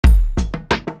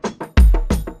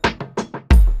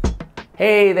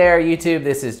Hey there YouTube,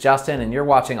 this is Justin and you're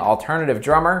watching Alternative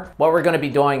Drummer. What we're going to be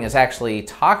doing is actually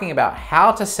talking about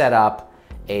how to set up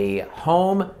a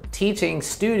home teaching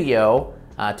studio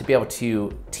to be able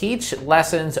to teach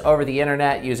lessons over the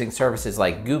internet using services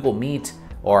like Google Meet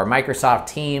or Microsoft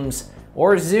Teams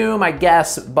or Zoom, I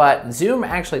guess, but Zoom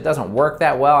actually doesn't work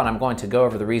that well, and I'm going to go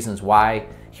over the reasons why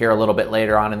here a little bit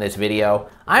later on in this video.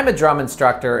 I'm a drum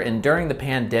instructor, and during the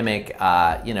pandemic,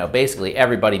 basically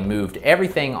everybody moved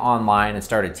everything online and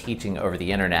started teaching over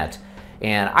the internet.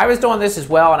 And I was doing this as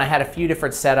well, and I had a few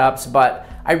different setups, but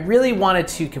I really wanted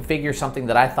to configure something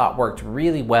that I thought worked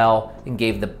really well and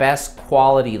gave the best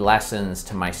quality lessons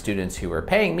to my students who were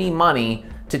paying me money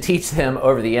to teach them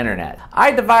over the internet.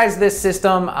 I devised this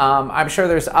system. I'm sure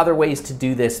there's other ways to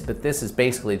do this, but this is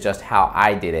basically just how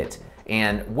I did it.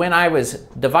 And when I was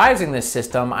devising this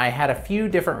system, I had a few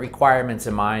different requirements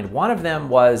in mind. One of them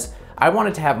was I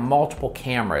wanted to have multiple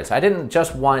cameras. I didn't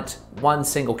just want one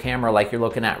single camera like you're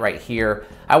looking at right here.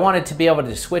 I wanted to be able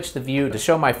to switch the view to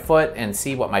show my foot and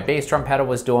see what my bass drum pedal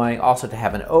was doing, also to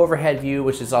have an overhead view,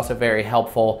 which is also very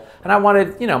helpful. And I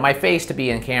wanted, my face to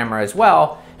be in camera as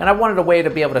well. And I wanted a way to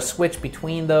be able to switch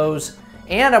between those.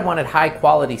 And I wanted high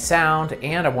quality sound,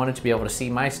 and I wanted to be able to see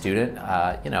my student,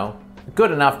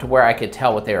 good enough to where I could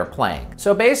tell what they were playing.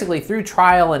 So basically through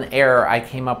trial and error, I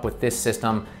came up with this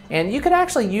system, and you could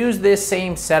actually use this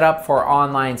same setup for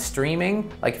online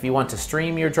streaming. Like if you want to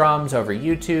stream your drums over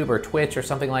YouTube or Twitch or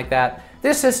something like that,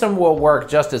 this system will work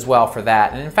just as well for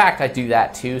that. And in fact, I do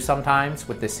that too sometimes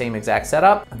with this same exact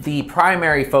setup. The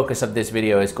primary focus of this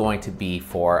video is going to be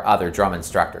for other drum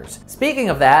instructors. Speaking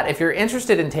of that, if you're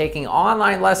interested in taking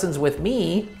online lessons with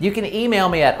me, you can email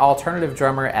me at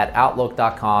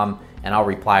alternativedrummer@outlook.com and I'll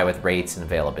reply with rates and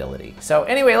availability. So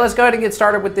anyway, let's go ahead and get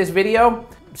started with this video.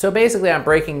 So basically I'm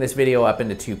breaking this video up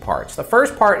into two parts. The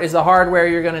first part is the hardware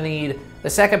you're gonna need. The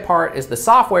second part is the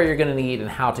software you're gonna need and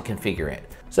how to configure it.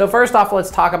 So first off, let's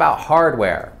talk about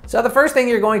hardware. So the first thing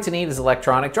you're going to need is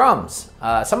electronic drums.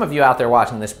 Some of you out there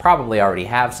watching this probably already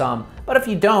have some, but if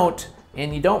you don't,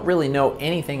 and you don't really know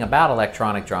anything about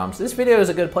electronic drums, this video is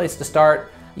a good place to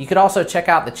start. You could also check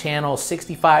out the channel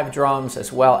 65 Drums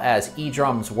as well as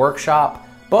eDrums Workshop.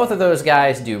 Both of those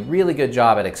guys do a really good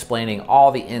job at explaining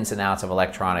all the ins and outs of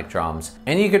electronic drums.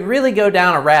 And you could really go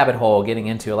down a rabbit hole getting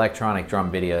into electronic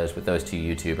drum videos with those two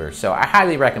YouTubers. So I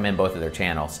highly recommend both of their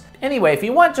channels. Anyway, if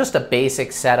you want just a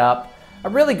basic setup, a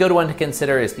really good one to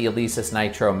consider is the Alesis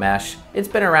Nitro Mesh. It's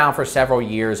been around for several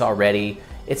years already.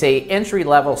 It's a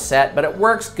entry-level set, but it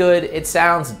works good. It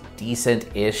sounds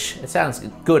decent-ish. It sounds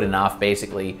good enough,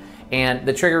 basically. And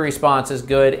the trigger response is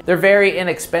good. They're very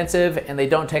inexpensive and they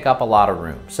don't take up a lot of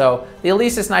room. So the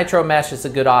Alesis Nitro Mesh is a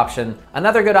good option.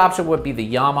 Another good option would be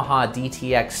the Yamaha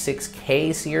DTX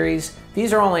 6K series.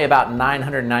 These are only about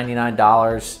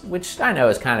 $999, which I know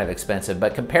is kind of expensive,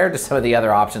 but compared to some of the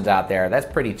other options out there, that's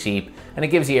pretty cheap. And it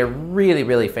gives you a really,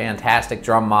 really fantastic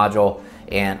drum module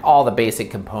and all the basic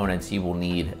components you will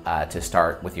need to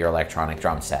start with your electronic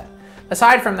drum set.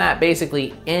 Aside from that,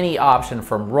 basically any option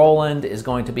from Roland is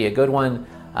going to be a good one.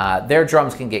 Their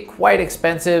drums can get quite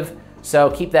expensive,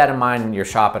 so keep that in mind when you're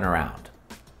shopping around.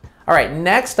 All right,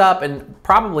 next up, and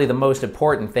probably the most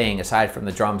important thing aside from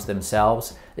the drums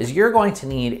themselves, is you're going to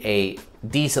need a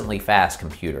decently fast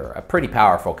computer, a pretty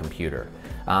powerful computer.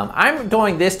 I'm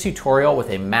doing this tutorial with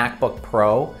a MacBook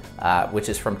Pro, which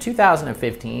is from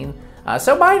 2015.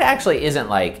 So mine actually isn't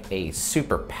like a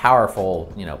super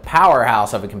powerful,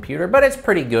 powerhouse of a computer, but it's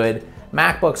pretty good.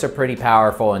 MacBooks are pretty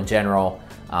powerful in general.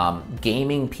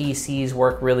 Gaming PCs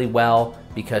work really well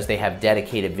because they have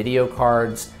dedicated video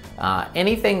cards.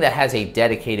 Anything that has a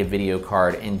dedicated video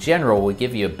card in general will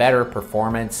give you a better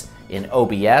performance in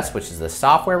OBS, which is the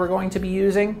software we're going to be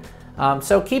using.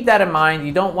 So keep that in mind.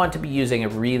 You don't want to be using a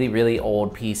really, really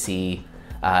old PC.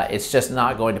 It's just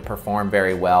not going to perform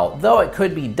very well, though it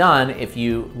could be done if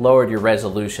you lowered your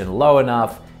resolution low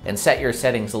enough and set your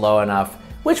settings low enough,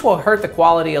 which will hurt the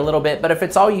quality a little bit, but if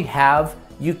it's all you have,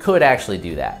 you could actually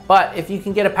do that. But if you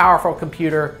can get a powerful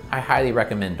computer, I highly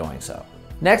recommend doing so.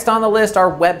 Next on the list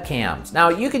are webcams. Now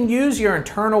you can use your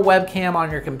internal webcam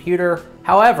on your computer.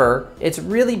 However, it's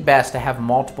really best to have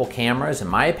multiple cameras in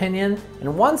my opinion,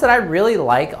 and ones that I really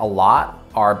like a lot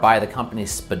are by the company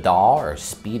Spadal or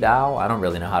Speedal. I don't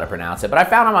really know how to pronounce it, but I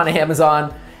found them on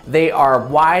Amazon. They are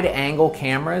wide angle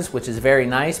cameras, which is very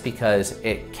nice because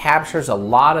it captures a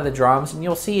lot of the drums, and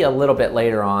you'll see a little bit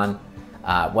later on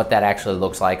what that actually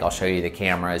looks like. I'll show you the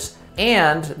cameras.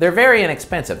 And they're very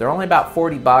inexpensive. They're only about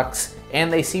 40 bucks,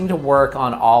 and they seem to work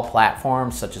on all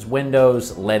platforms such as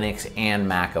Windows, Linux, and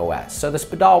Mac OS. So the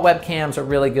Spadal webcams are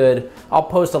really good. I'll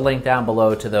post a link down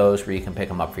below to those where you can pick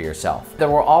them up for yourself. There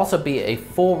will also be a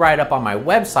full write-up on my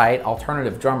website,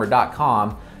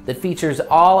 alternativedrummer.com, that features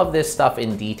all of this stuff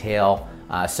in detail.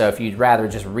 So if you'd rather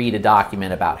just read a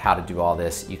document about how to do all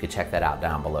this, you could check that out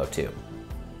down below too.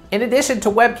 In addition to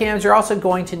webcams, you're also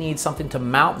going to need something to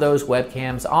mount those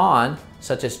webcams on,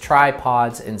 such as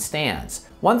tripods and stands.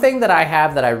 One thing that I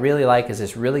have that I really like is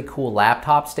this really cool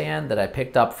laptop stand that I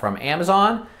picked up from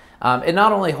Amazon. It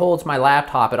not only holds my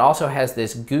laptop, it also has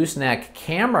this gooseneck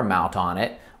camera mount on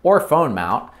it, or phone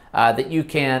mount, that you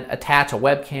can attach a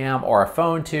webcam or a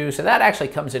phone to. So that actually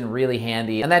comes in really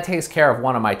handy, and that takes care of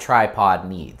one of my tripod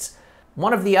needs.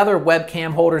 One of the other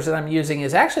webcam holders that I'm using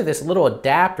is actually this little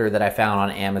adapter that I found on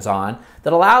Amazon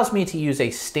that allows me to use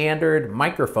a standard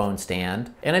microphone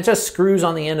stand, and it just screws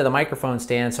on the end of the microphone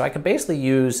stand, so I can basically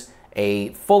use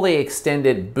a fully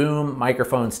extended boom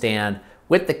microphone stand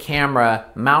with the camera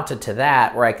mounted to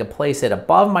that, where I could place it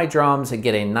above my drums and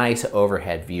get a nice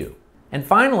overhead view. And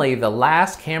finally, the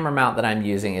last camera mount that I'm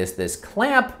using is this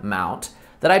clamp mount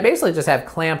that I basically just have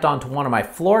clamped onto one of my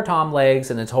floor tom legs,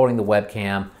 and it's holding the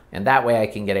webcam. And that way I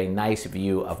can get a nice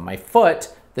view of my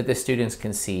foot that the students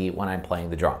can see when I'm playing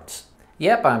the drums.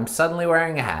 Yep, I'm suddenly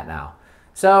wearing a hat now.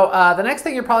 So the next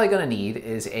thing you're probably gonna need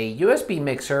is a USB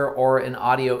mixer or an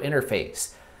audio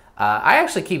interface. I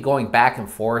actually keep going back and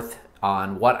forth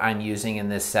on what I'm using in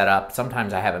this setup.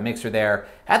 Sometimes I have a mixer there.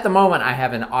 At the moment I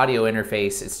have an audio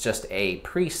interface. It's just a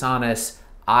PreSonus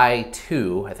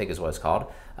i2, I think is what it's called,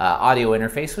 audio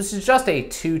interface, which is just a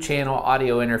 2-channel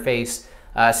audio interface.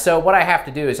 So what I have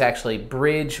to do is actually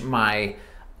bridge my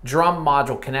drum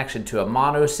module connection to a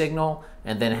mono signal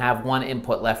and then have one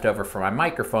input left over for my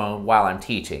microphone while I'm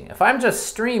teaching. If I'm just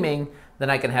streaming, then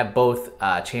I can have both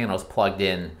channels plugged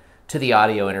in to the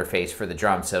audio interface for the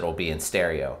drum, so it'll be in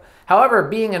stereo. However,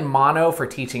 being in mono for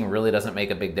teaching really doesn't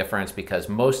make a big difference because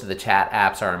most of the chat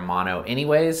apps are in mono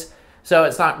anyways, so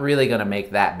it's not really gonna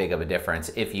make that big of a difference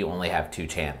if you only have 2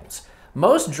 channels.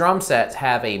 Most drum sets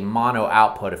have a mono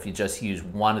output if you just use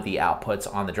one of the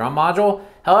outputs on the drum module.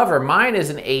 However, mine is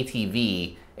an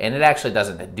ATV and it actually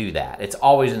doesn't do that. It's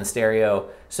always in stereo.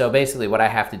 So basically what I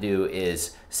have to do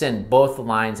is send both the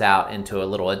lines out into a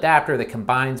little adapter that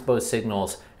combines both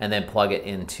signals and then plug it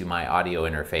into my audio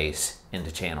interface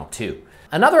into channel 2.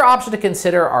 Another option to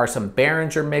consider are some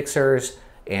Behringer mixers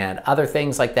and other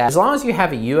things like that. As long as you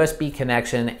have a USB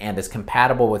connection and is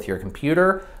compatible with your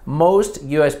computer, most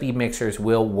USB mixers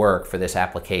will work for this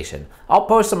application. I'll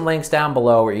post some links down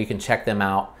below where you can check them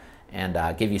out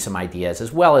and give you some ideas,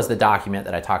 as well as the document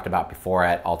that I talked about before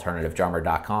at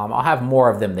alternativedrummer.com. I'll have more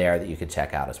of them there that you can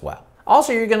check out as well.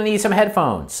 Also, you're gonna need some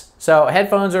headphones. So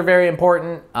headphones are very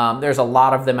important. There's a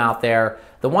lot of them out there.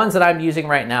 The ones that I'm using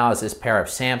right now is this pair of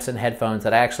Samson headphones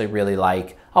that I actually really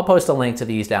like. I'll post a link to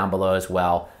these down below as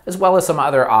well as some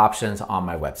other options on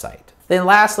my website. Then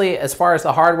lastly, as far as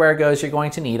the hardware goes, you're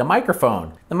going to need a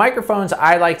microphone. The microphones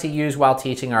I like to use while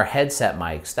teaching are headset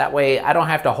mics. That way I don't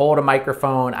have to hold a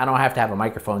microphone. I don't have to have a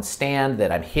microphone stand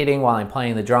that I'm hitting while I'm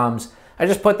playing the drums. I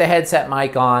just put the headset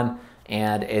mic on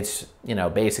and it's, you know,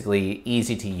 basically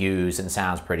easy to use and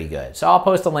sounds pretty good. So I'll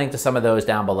post a link to some of those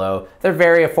down below. They're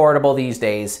very affordable these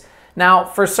days. Now,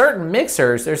 for certain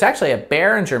mixers, there's actually a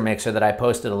Behringer mixer that I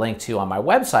posted a link to on my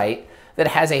website that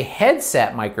has a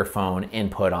headset microphone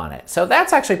input on it. So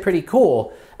that's actually pretty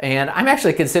cool. And I'm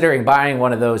actually considering buying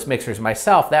one of those mixers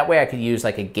myself. That way I could use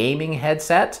like a gaming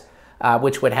headset,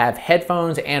 which would have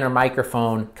headphones and a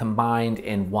microphone combined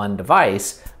in one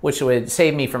device, which would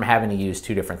save me from having to use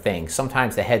 2 different things.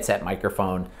 Sometimes the headset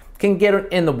microphone can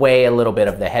get in the way a little bit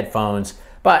of the headphones,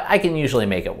 but I can usually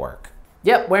make it work.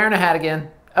 Yep, wearing a hat again.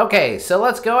 Okay, so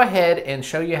let's go ahead and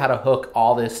show you how to hook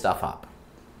all this stuff up.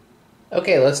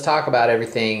 Okay, let's talk about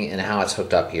everything and how it's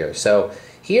hooked up here. So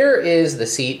here is the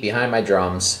seat behind my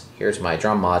drums. Here's my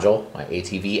drum module, my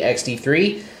ATV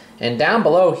XD3. And down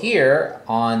below here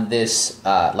on this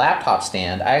laptop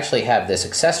stand, I actually have this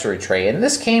accessory tray. And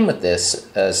this came with this,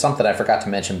 something I forgot to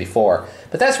mention before.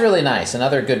 But that's really nice.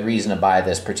 Another good reason to buy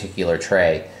this particular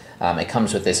tray. It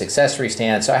comes with this accessory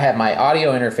stand. So I have my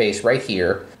audio interface right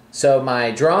here. So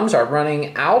my drums are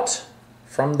running out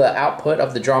from the output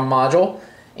of the drum module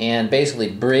and basically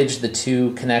bridge the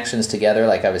 2 connections together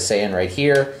like I was saying right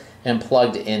here and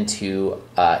plugged into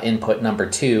input number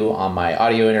 2 on my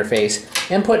audio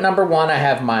interface. Input number 1, I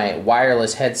have my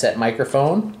wireless headset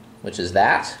microphone, which is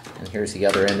that, and here's the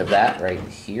other end of that right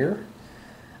here.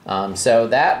 So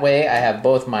that way I have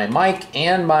both my mic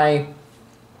and my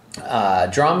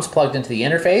drums plugged into the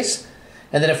interface.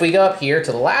 And then if we go up here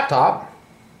to the laptop,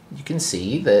 you can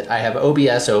see that I have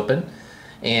OBS open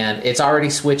and it's already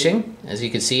switching, as you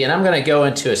can see. And I'm going to go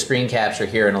into a screen capture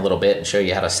here in a little bit and show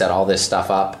you how to set all this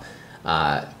stuff up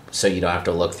so you don't have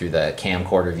to look through the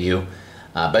camcorder view.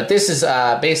 But this is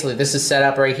basically, this is set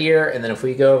up right here. And then if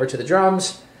we go over to the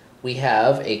drums, we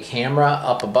have a camera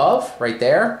up above right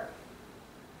there.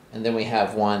 And then we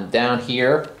have one down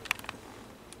here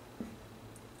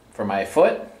for my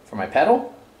foot, for my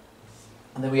pedal.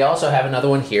 And then we also have another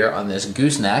one here on this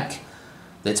gooseneck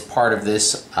that's part of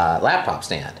this laptop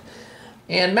stand.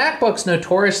 And MacBooks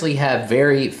notoriously have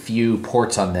very few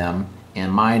ports on them,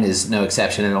 and mine is no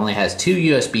exception. It only has 2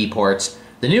 USB ports.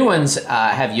 The new ones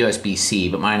have USB-C,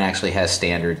 but mine actually has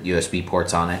standard USB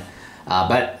ports on it.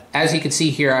 But as you can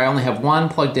see here, I only have one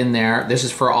plugged in there. This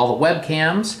is for all the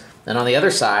webcams. And on the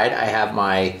other side, I have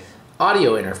my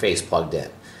audio interface plugged in.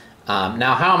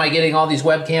 Now, how am I getting all these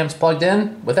webcams plugged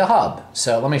in? With a hub.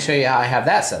 So let me show you how I have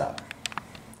that set up.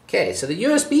 Okay, so the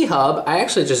USB hub, I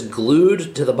actually just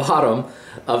glued to the bottom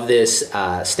of this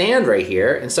stand right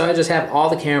here. And so I just have all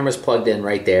the cameras plugged in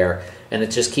right there, and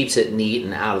it just keeps it neat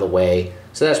and out of the way.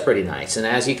 So that's pretty nice. And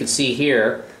as you can see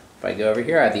here, if I go over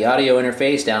here, I have the audio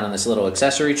interface down in this little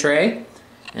accessory tray.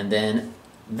 And then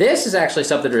this is actually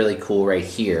something really cool right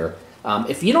here.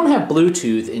 If you don't have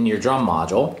Bluetooth in your drum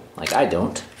module, like I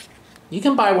don't, you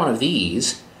can buy one of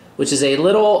these, which is a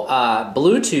little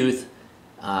Bluetooth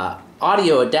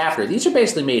audio adapter. These are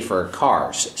basically made for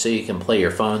cars, so you can play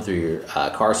your phone through your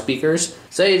car speakers.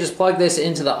 So you just plug this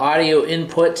into the audio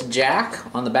input jack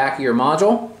on the back of your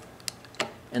module,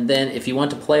 and then if you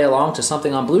want to play along to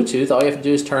something on Bluetooth, all you have to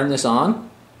do is turn this on,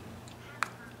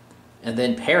 and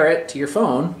then pair it to your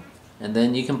phone, and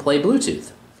then you can play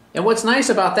Bluetooth. And what's nice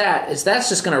about that is that's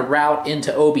just going to route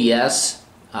into OBS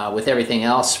with everything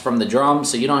else from the drum,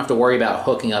 so you don't have to worry about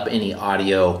hooking up any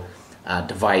audio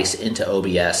device into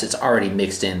OBS. It's already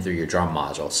mixed in through your drum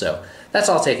module, so that's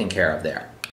all taken care of there.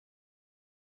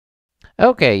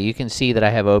 Okay, you can see that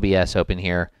I have OBS open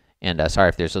here, and sorry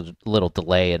if there's a little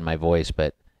delay in my voice,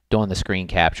 but doing the screen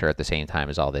capture at the same time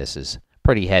as all this is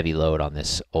pretty heavy load on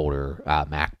this older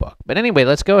MacBook. But anyway,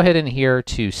 let's go ahead and here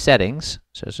to settings.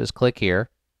 So let's just click here.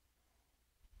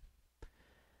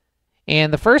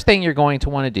 And the first thing you're going to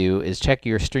want to do is check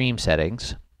your stream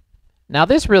settings. Now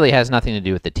this really has nothing to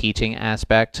do with the teaching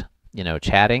aspect, you know,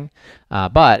 chatting.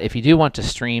 But if you do want to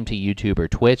stream to YouTube or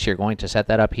Twitch, you're going to set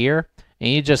that up here.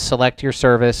 And you just select your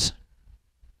service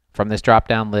from this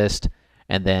drop-down list,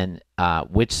 and then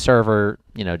which server,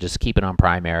 you know, just keep it on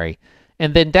primary.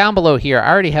 And then down below here,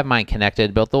 I already have mine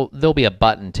connected, but there'll be a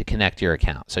button to connect your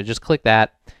account. So just click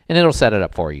that, and it'll set it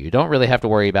up for you. You don't really have to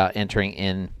worry about entering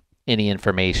in any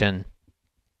information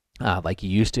like you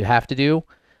used to have to do.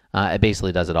 It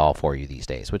basically does it all for you these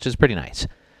days, which is pretty nice.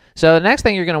 So the next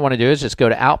thing you're going to want to do is just go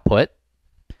to Output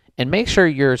and make sure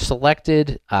you're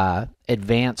selected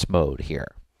Advanced mode here.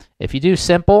 If you do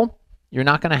Simple, you're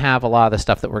not going to have a lot of the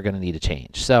stuff that we're going to need to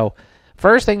change. So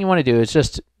first thing you want to do is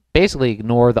just basically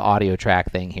ignore the audio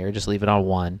track thing here. Just leave it on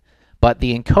 1. But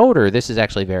the encoder, this is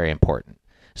actually very important.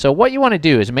 So what you want to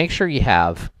do is make sure you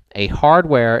have a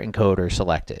hardware encoder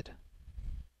selected.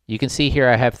 You can see here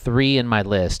I have 3 in my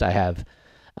list. I have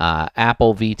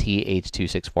Apple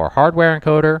VT-H264 hardware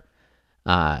encoder,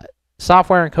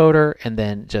 software encoder, and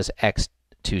then just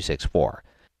X264.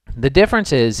 The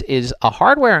difference is a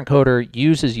hardware encoder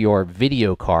uses your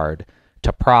video card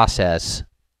to process,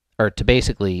 or to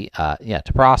basically,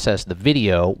 to process the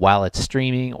video while it's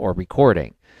streaming or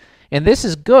recording. And this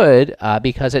is good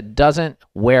because it doesn't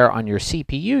wear on your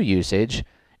CPU usage,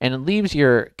 and it leaves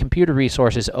your computer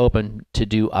resources open to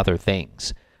do other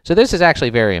things. So this is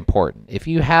actually very important. If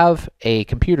you have a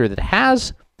computer that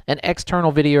has an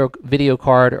external video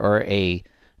card, or a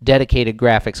dedicated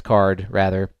graphics card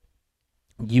rather,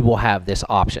 you will have this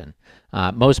option.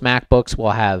 Most MacBooks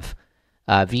will have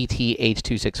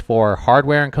VT-H264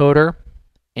 hardware encoder,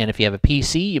 and if you have a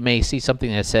PC, you may see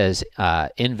something that says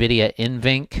NVIDIA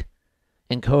NVENC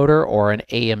encoder or an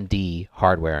AMD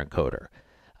hardware encoder.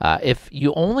 If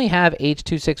you only have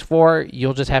H264,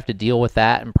 you'll just have to deal with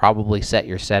that and probably set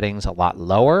your settings a lot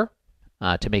lower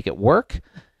to make it work.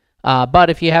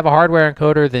 But if you have a hardware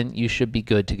encoder, then you should be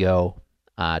good to go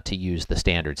to use the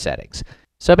standard settings.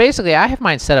 So basically, I have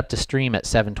mine set up to stream at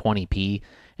 720p,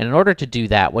 and in order to do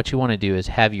that, what you want to do is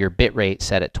have your bitrate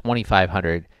set at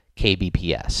 2500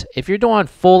 kbps. If you're doing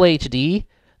full HD,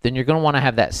 then you're going to want to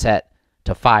have that set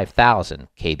to 5000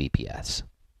 kbps.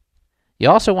 You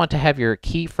also want to have your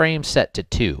keyframe set to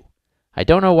 2. I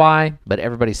don't know why, but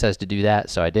everybody says to do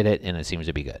that, so I did it, and it seems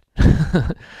to be good.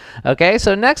 Okay,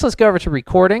 so next let's go over to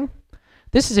recording.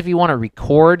 This is if you want to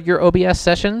record your OBS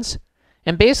sessions.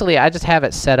 And basically, I just have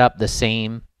it set up the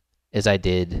same as I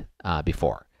did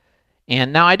before.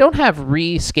 And now I don't have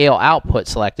rescale output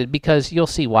selected because you'll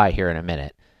see why here in a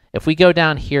minute. If we go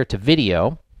down here to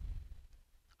video,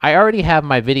 I already have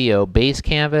my video base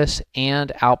canvas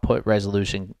and output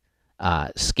resolution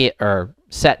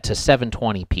set to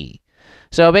 720p.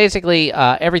 So basically,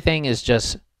 everything is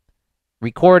just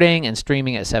recording and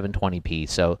streaming at 720p.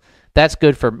 So that's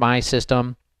good for my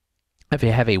system. If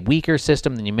you have a weaker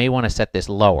system, then you may want to set this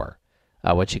lower.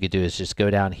 What you could do is just go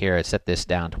down here and set this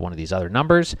down to one of these other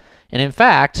numbers. And in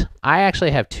fact, I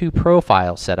actually have two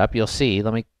profiles set up. You'll see.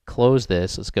 Let me close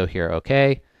this. Let's go here.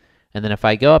 OK. And then if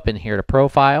I go up in here to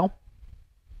profile,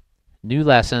 new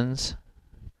lessons,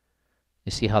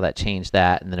 you see how that changed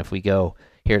that. And then if we go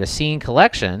here to scene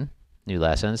collection, new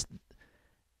lessons,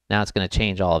 now it's going to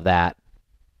change all of that.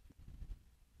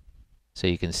 So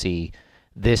you can see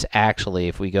this actually,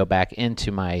 if we go back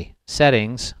into my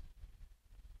settings,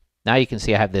 now you can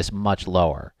see I have this much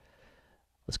lower.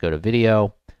 Let's go to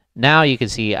video. Now you can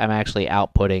see I'm actually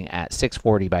outputting at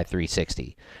 640 by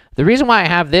 360. The reason why I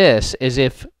have this is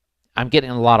if I'm getting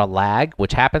a lot of lag,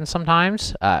 which happens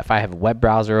sometimes, if I have a web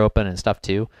browser open and stuff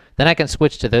too, then I can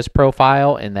switch to this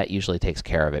profile, and that usually takes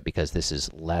care of it because this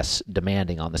is less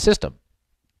demanding on the system.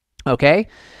 Okay,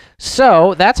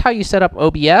 so that's how you set up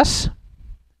OBS.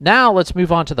 Now let's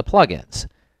move on to the plugins.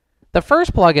 The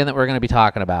first plugin that we're going to be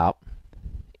talking about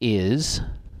is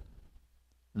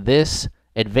this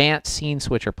Advanced Scene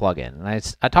Switcher plugin. And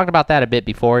I talked about that a bit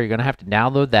before. You're going to have to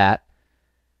download that.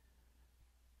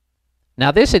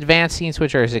 Now this Advanced Scene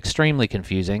Switcher is extremely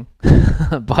confusing,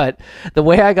 but the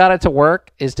way I got it to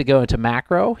work is to go into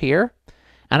macro here,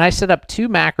 and I set up two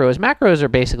macros. Macros are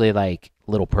basically like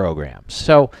little programs.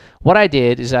 So what I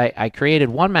did is I created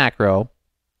one macro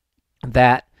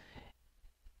that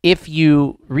if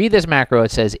you read this macro, it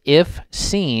says if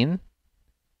scene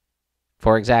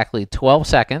for exactly 12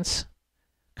 seconds,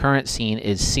 current scene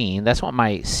is scene. That's what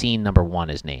my scene number 1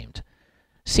 is named.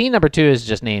 Scene number 2 is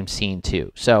just named scene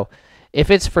 2. So if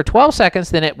it's for 12 seconds,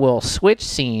 then it will switch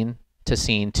scene to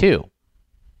scene 2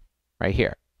 right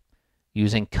here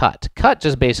using cut. Cut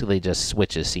just basically just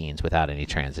switches scenes without any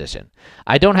transition.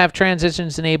 I don't have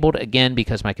transitions enabled, again,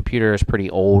 because my computer is pretty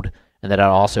old and that it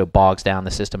also bogs down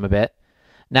the system a bit.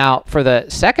 Now, for the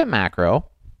second macro,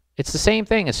 it's the same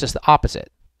thing. It's just the opposite.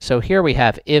 So here we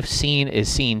have if scene is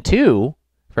scene 2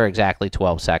 for exactly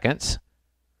 12 seconds.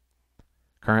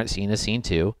 Current scene is scene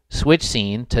 2. Switch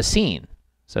scene to scene.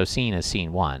 So scene is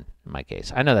scene 1 in my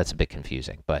case. I know that's a bit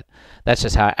confusing, but that's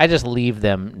just how I just leave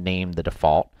them named the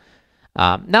default.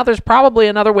 Now there's probably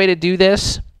another way to do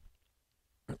this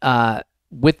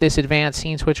with this Advanced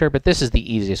Scene Switcher, but this is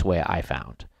the easiest way I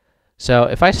found. So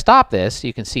if I stop this,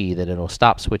 you can see that it'll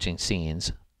stop switching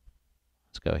scenes.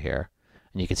 Let's go here.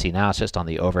 And you can see now it's just on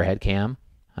the overhead cam.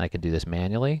 I can do this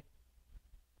manually.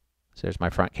 So there's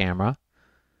my front camera.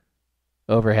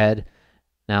 Overhead.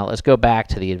 Now let's go back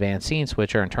to the Advanced Scene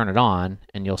Switcher and turn it on,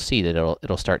 and you'll see that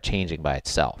it'll start changing by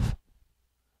itself.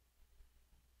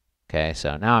 Okay,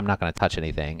 so now I'm not going to touch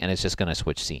anything, and it's just going to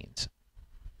switch scenes.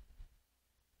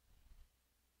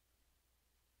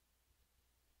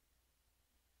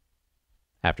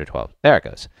 After 12. There it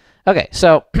goes. Okay,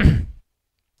 so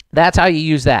that's how you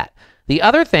use that. The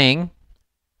other thing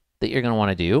that you're going to want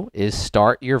to do is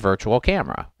start your virtual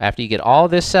camera. After you get all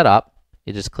of this set up,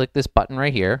 you just click this button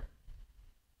right here,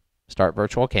 Start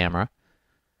Virtual Camera.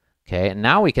 Okay, and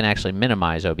now we can actually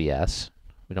minimize OBS.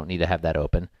 We don't need to have that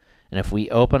open. And if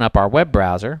we open up our web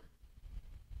browser,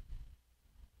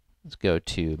 let's go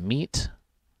to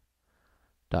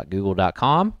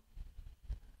meet.google.com,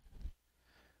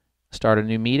 start a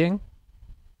new meeting.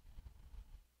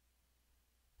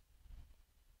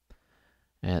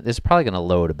 And this is probably going to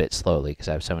load a bit slowly because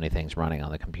I have so many things running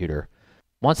on the computer.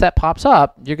 Once that pops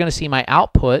up, you're going to see my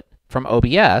output from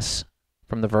OBS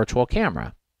from the virtual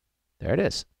camera. There it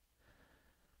is.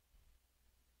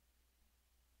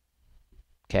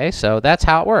 Okay, so that's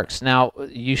how it works. Now,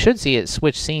 you should see it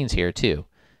switch scenes here too.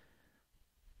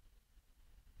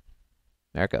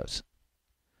 There it goes.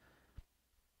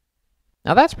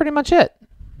 Now that's pretty much it.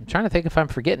 I'm trying to think if I'm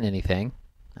forgetting anything.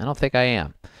 I don't think I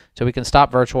am. So we can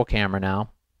stop virtual camera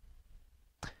now.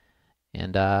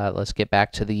 And let's get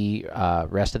back to the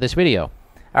rest of this video.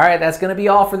 All right, that's going to be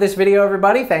all for this video,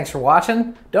 everybody. Thanks for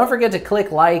watching. Don't forget to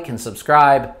click like and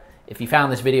subscribe if you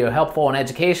found this video helpful and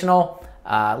educational.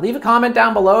 Leave a comment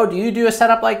down below. Do you do a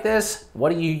setup like this?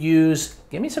 What do you use?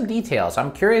 Give me some details.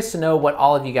 I'm curious to know what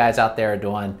all of you guys out there are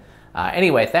doing.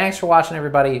 Anyway, thanks for watching,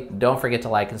 everybody. Don't forget to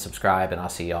like and subscribe, and I'll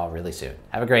see you all really soon.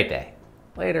 Have a great day.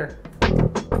 Later.